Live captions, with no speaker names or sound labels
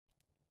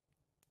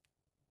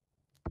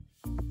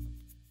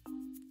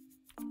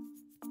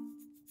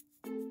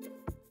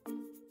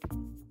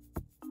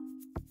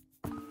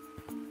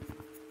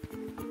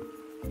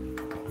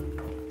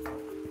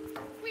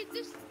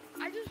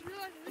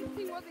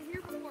wasn't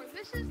here before.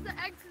 This is the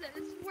exit.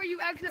 This is where you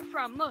exit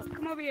from. Look,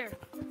 come over here.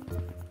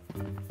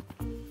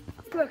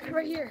 Look,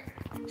 right here.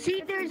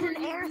 See, there's an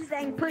air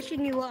thing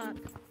pushing you up.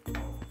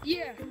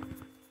 Yeah.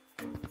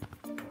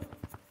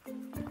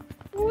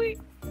 Wee.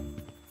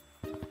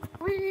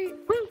 Wee.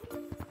 Whee!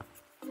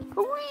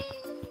 Whee!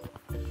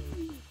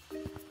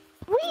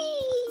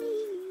 Whee!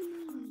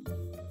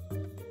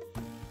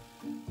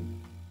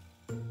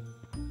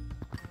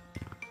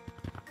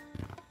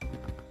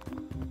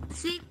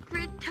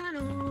 Secret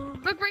tunnel.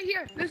 Look right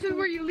here. This is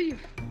where you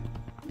leave.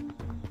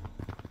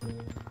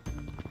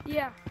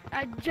 Yeah,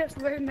 I just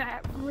learned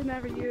that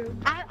whenever you.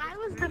 I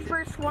was the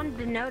first one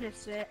to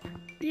notice it.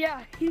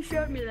 Yeah, he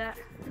showed me that.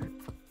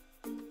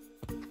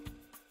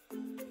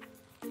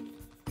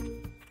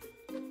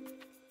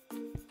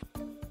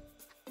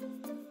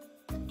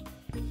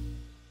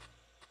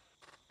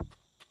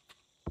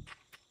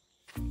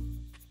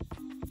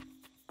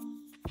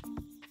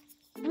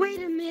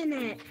 Wait a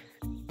minute.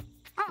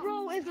 Oh,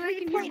 Bro, if so I we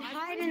can hear played my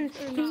hide voice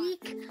and or not?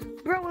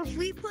 seek, bro, if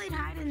we played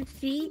hide and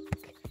seek,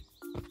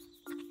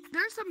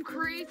 There's some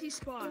crazy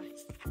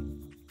spots.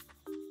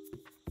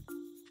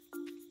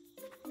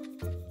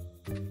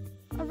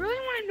 I really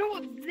want to know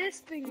what this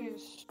thing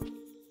is.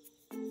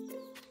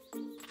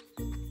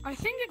 I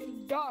think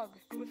it's Doug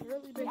with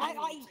really big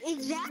ears.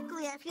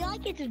 exactly, I feel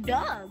like it's a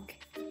dog.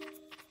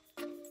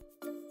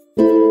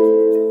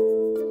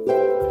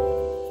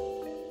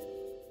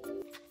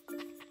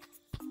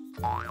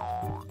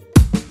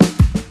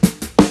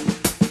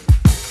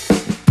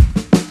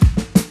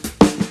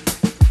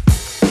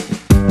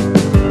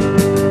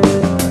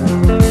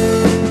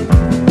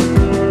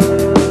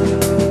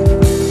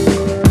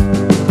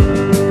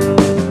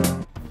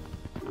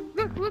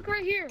 Look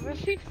right here.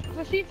 Let's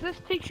see if this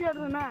takes you out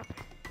of the map.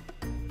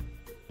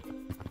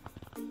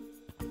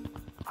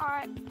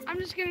 Alright, I'm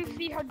just gonna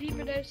see how deep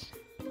it is.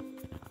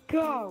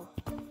 Go.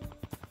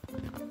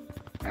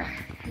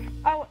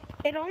 Oh,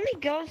 it only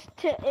goes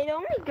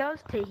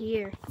to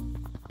here.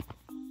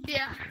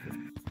 Yeah.